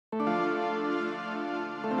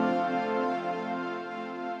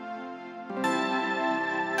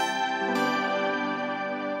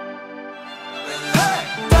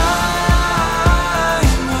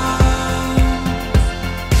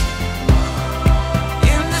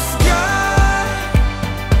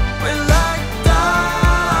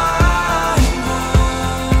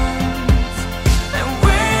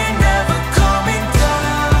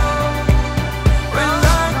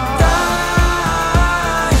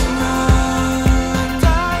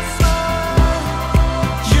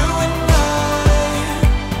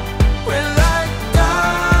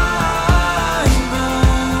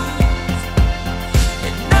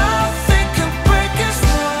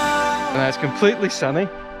completely sunny,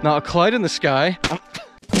 not a cloud in the sky.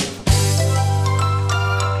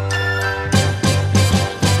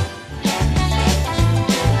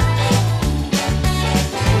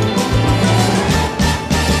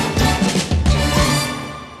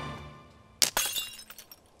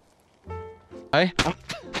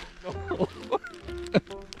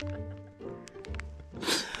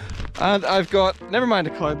 And I've got, never mind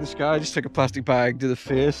a cloud in the sky, I just took a plastic bag to the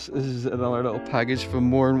face. This is another little package from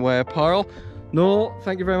Mourne Apparel. Noel,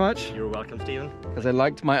 thank you very much. You're welcome, Stephen. Because I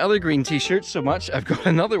liked my other green t-shirt so much, I've got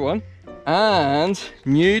another one. And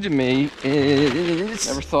new to me is,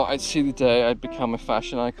 never thought I'd see the day I'd become a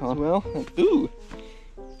fashion icon. Well, ooh,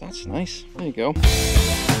 that's nice. There you go.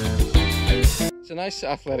 It's a nice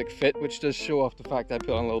athletic fit, which does show off the fact that I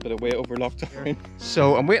put on a little bit of weight over lockdown.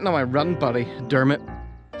 So I'm waiting on my run buddy, Dermot,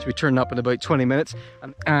 to be turning up in about 20 minutes.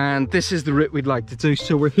 And this is the route we'd like to do.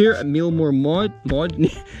 So we're here at Mourne Lodge.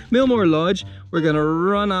 We're gonna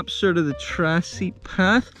run up sort of the Tracy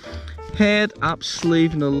path, head up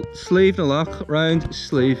Slieve na Loch, round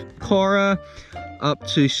Slieve Cora, up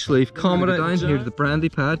to Slieve Comida, down here to the Brandy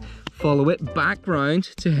Pad, follow it back round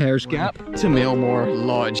to Hare's Gap to Mourne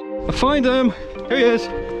Lodge. I find him. Here he is.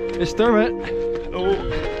 It's Dermot. Oh,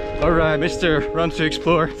 or Mr. Run to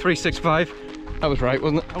Explore 365. That was right,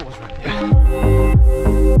 wasn't it? That was right, yeah.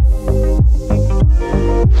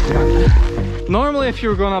 Normally, if you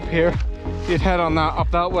were going up here, you'd head on that up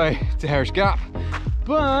that way to Hare's Gap.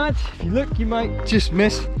 But if you look, you might just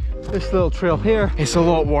miss this little trail here. It's a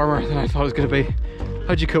lot warmer than I thought it was going to be.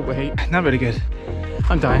 How'd you cope with heat? Not very good.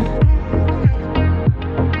 I'm dying.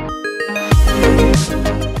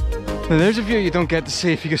 Now there's a view you don't get to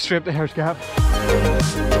see if you go straight to Hare's Gap.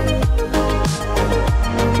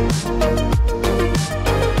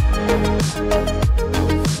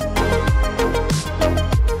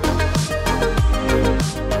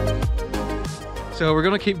 So we're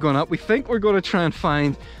going to keep going up. We think we're going to try and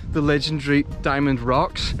find the legendary diamond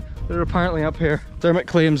rocks that are apparently up here. Dermot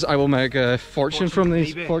claims I will make a fortune from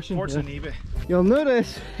these. Fortune on eBay. You'll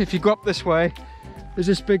notice if you go up this way, there's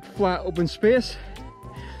this big flat open space.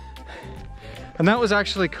 And that was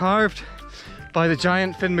actually carved by the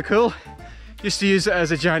giant Finn McCool. Used to use it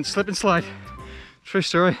as a giant slip and slide. True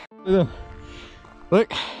story.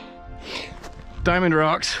 Look, diamond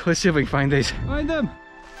rocks. Let's see if we can find these. Find them.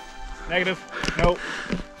 Negative. No.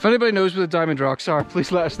 If anybody knows where the diamond rocks are,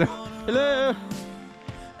 please let us know. Hello.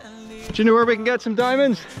 Do you know where we can get some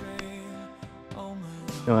diamonds?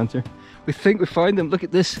 No answer. We think we found them. Look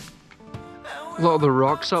at this. A lot of the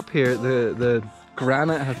rocks up here, the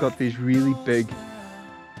granite have got these really big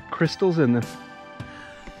crystals in them.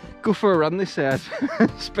 Go for a run, they said.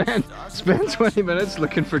 spend 20 minutes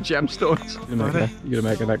looking for gemstones. You gonna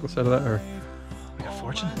make a necklace out of that, or Make a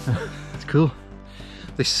fortune. it's cool.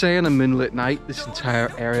 They say in a moonlit night this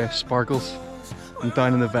entire area sparkles, and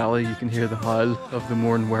down in the valley you can hear the howl of the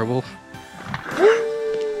Mourne werewolf.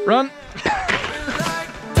 Run!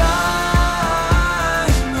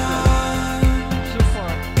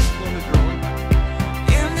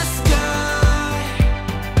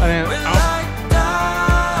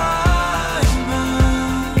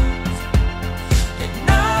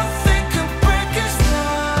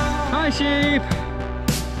 Sheep.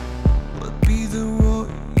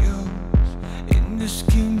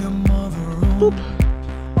 Boop.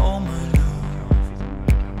 All my love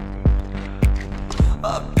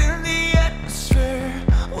up in the atmosphere,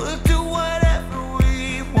 we'll do whatever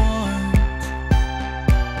we want.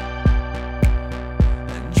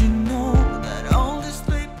 And you know that all the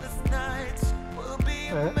sleepless nights will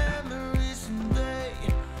be memories someday.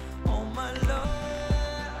 Oh my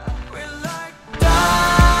love, we're like diamonds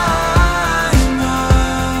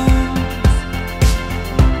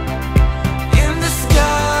in the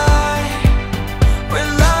sky.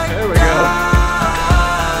 We're like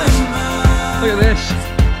Look at this.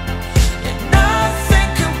 and nothing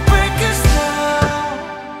can break us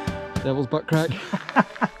now. Devil's butt crack.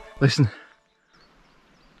 Listen.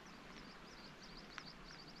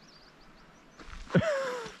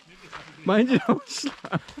 Mind you don't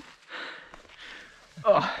slap.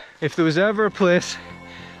 Oh, if there was ever a place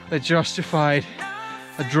that justified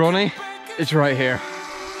a droney, it's right here.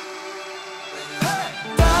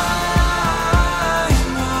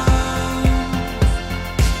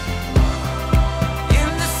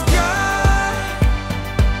 In the sky,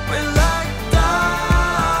 we're like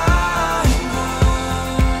diamonds,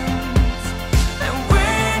 and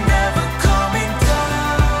we're never coming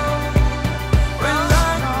down. We're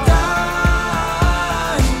like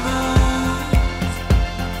diamonds,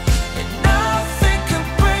 and nothing can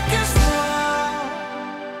break us now.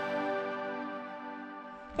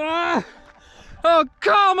 Oh,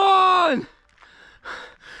 come on!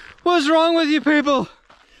 What's wrong with you people?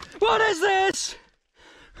 What is this?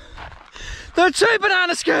 They're 2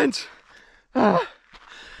 banana skins!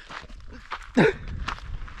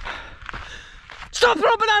 Stop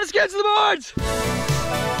throwing banana skins to the boards!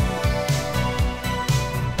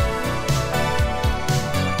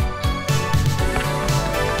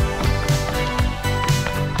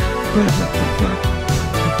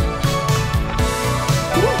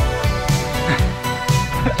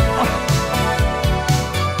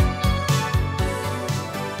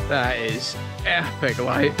 That is epic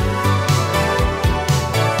light.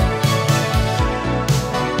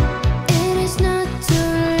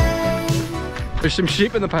 There's some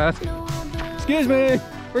sheep in the path. Excuse me,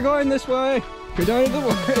 we're going this way. Go down the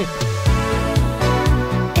way.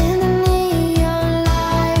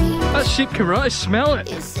 That sheep can run, I smell it.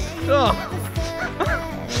 Oh.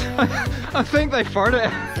 I think they farted.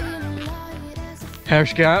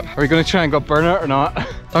 Hair's gap. Are we going to try and go up burner or not?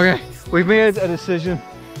 Okay, we've made a decision.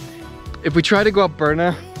 If we try to go up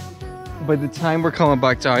burner, by the time we're coming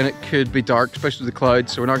back down, it could be dark, especially with the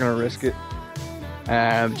clouds, so we're not going to risk it.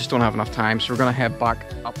 We just don't have enough time, so we're going to head back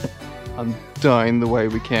up and down the way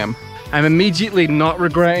we came. I'm immediately not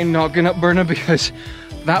regretting not going up burner because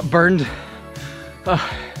that burned.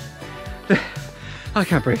 I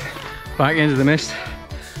can't breathe. Back into the mist.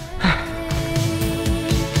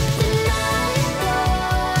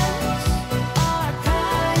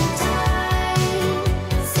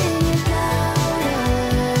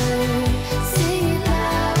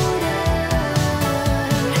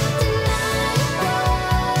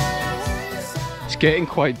 It's getting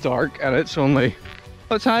quite dark and it's only,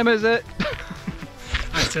 what time is it?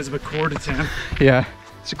 It says about 10:15. Yeah,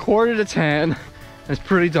 it's 10:15. It's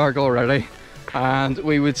pretty dark already and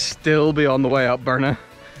we would still be on the way up Burna.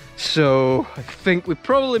 So I think we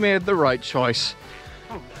probably made the right choice.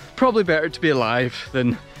 Probably better to be alive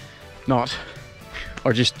than not,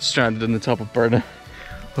 or just stranded in the top of Burna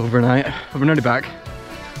overnight. But we're nearly back.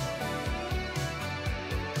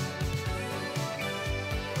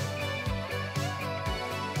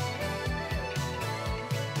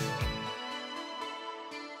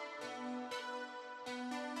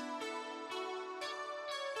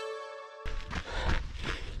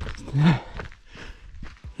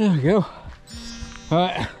 There we go.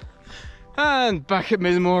 Alright, and back at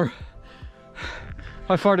Mourne.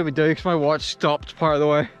 How far did we do? Because my watch stopped part of the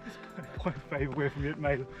way. 0.5 away from 8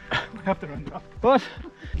 mile. We have to round up. But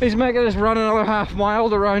he's making us run another half mile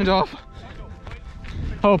to round off.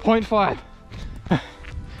 Oh, 0.5.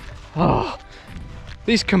 Oh,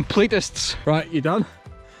 these completists. Right, you done?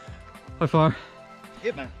 How far?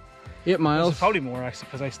 8 mile. 8 miles. Probably more actually,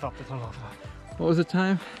 because I stopped at a lot of that. What was the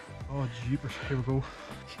time? Oh jeepers, here we go.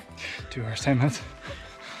 2 hours, 10 minutes.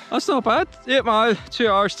 That's not bad. 8 miles, 2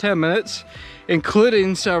 hours, 10 minutes,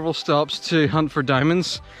 including several stops to hunt for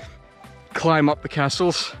diamonds, climb up the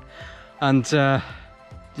castles, and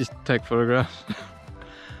just take photographs.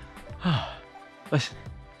 Listen,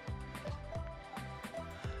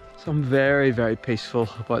 some very, very peaceful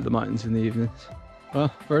about the mountains in the evenings.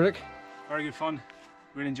 Well, verdict? Very good fun.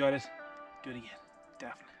 Really enjoyed it. Do it again,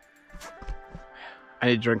 definitely. I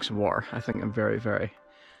need to drink some water. I think I'm very, very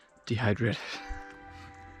dehydrated.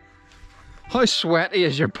 How sweaty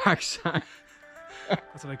is your backside?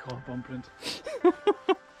 That's what I call a bum print.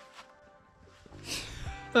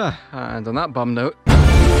 And on that bum note.